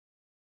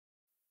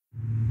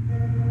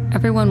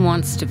Everyone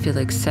wants to feel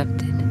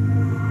accepted,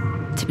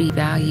 to be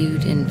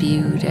valued and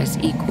viewed as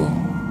equal.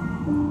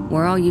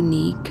 We're all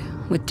unique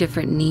with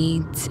different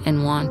needs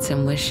and wants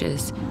and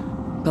wishes,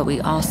 but we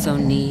also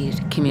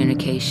need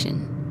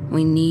communication.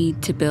 We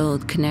need to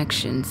build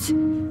connections,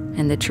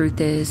 and the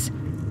truth is,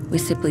 we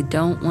simply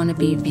don't want to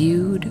be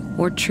viewed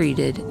or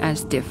treated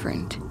as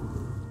different.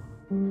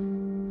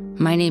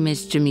 My name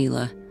is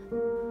Jamila.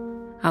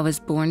 I was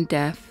born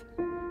deaf,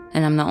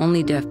 and I'm the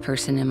only deaf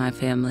person in my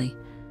family.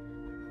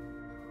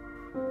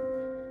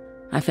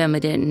 My family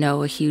didn't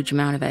know a huge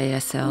amount of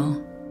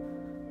ASL,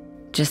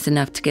 just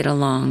enough to get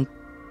along,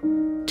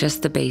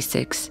 just the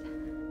basics.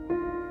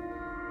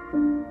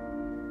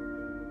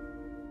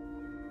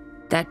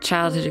 That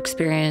childhood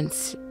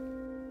experience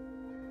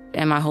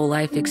and my whole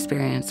life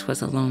experience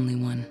was a lonely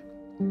one.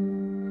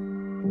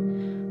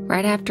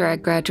 Right after I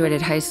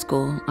graduated high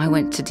school, I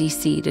went to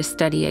DC to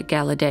study at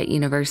Gallaudet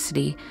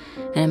University,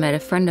 and I met a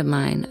friend of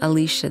mine,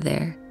 Alicia,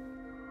 there.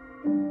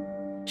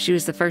 She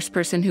was the first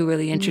person who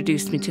really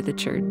introduced me to the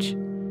church.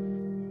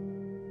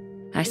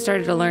 I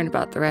started to learn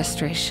about the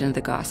restoration of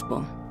the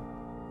gospel.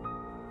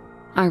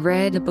 I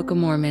read the Book of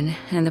Mormon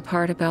and the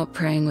part about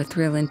praying with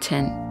real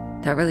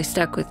intent that really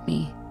stuck with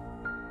me.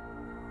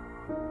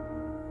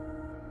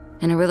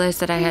 And I realized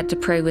that I had to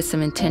pray with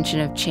some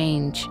intention of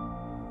change,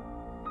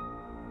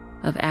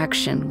 of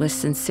action with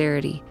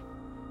sincerity.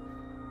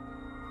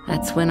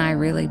 That's when I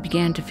really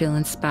began to feel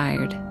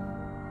inspired.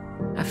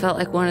 I felt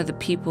like one of the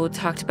people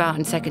talked about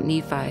in 2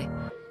 Nephi.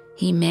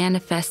 He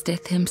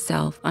manifesteth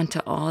himself unto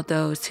all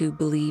those who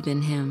believe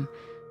in him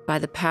by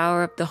the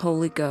power of the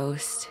Holy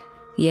Ghost,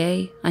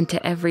 yea, unto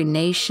every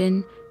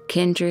nation,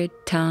 kindred,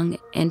 tongue,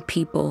 and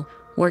people,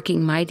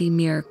 working mighty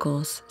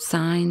miracles,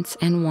 signs,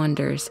 and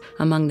wonders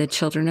among the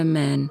children of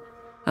men,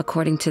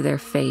 according to their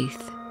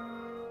faith.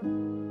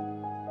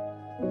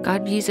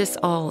 God views us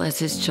all as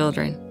his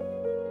children,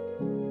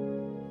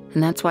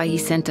 and that's why he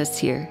sent us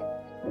here,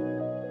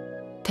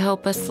 to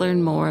help us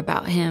learn more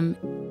about him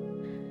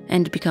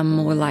and to become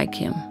more like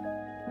him.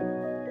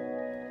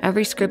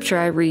 Every scripture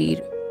I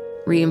read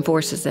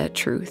reinforces that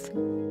truth.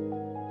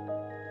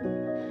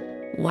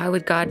 Why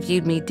would God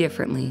view me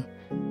differently?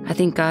 I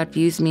think God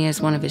views me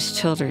as one of his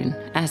children,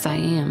 as I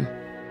am.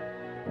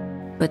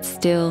 But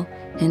still,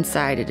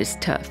 inside it is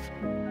tough.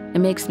 It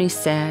makes me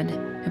sad.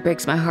 It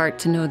breaks my heart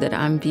to know that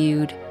I'm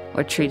viewed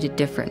or treated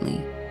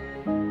differently.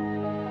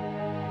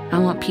 I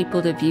want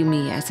people to view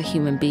me as a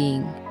human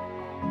being,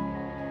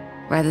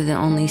 rather than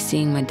only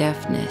seeing my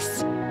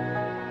deafness.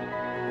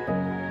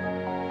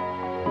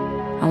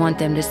 I want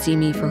them to see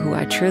me for who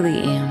I truly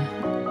am,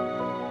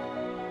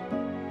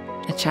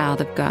 a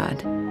child of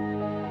God.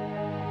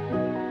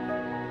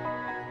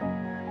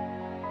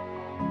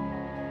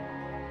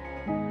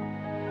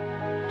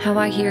 How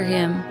I hear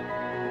him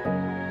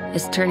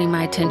is turning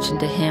my attention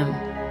to him.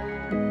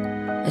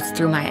 It's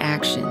through my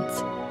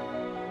actions.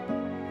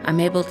 I'm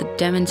able to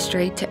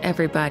demonstrate to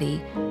everybody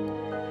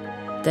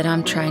that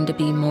I'm trying to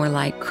be more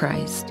like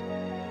Christ.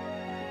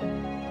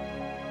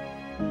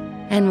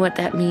 And what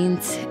that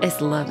means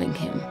is loving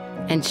him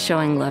and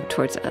showing love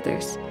towards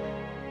others.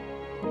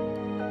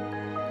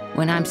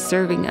 When I'm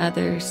serving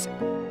others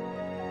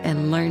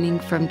and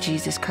learning from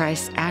Jesus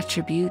Christ's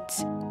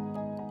attributes,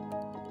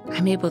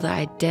 I'm able to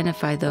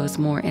identify those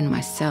more in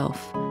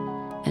myself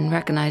and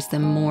recognize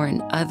them more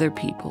in other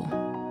people.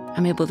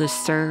 I'm able to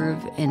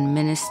serve and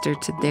minister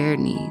to their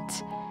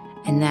needs,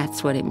 and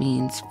that's what it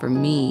means for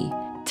me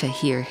to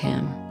hear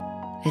him.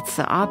 It's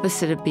the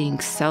opposite of being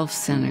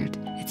self-centered.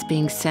 It's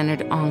being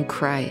centered on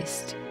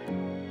Christ.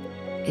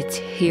 It's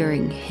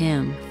hearing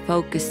him,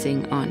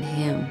 focusing on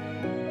him.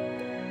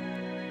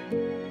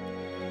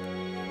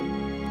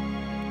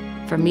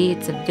 For me,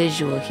 it's a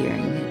visual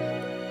hearing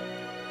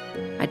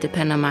him. I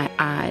depend on my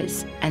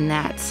eyes, and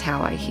that's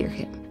how I hear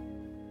him,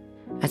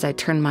 as I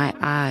turn my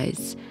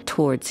eyes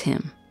towards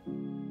him.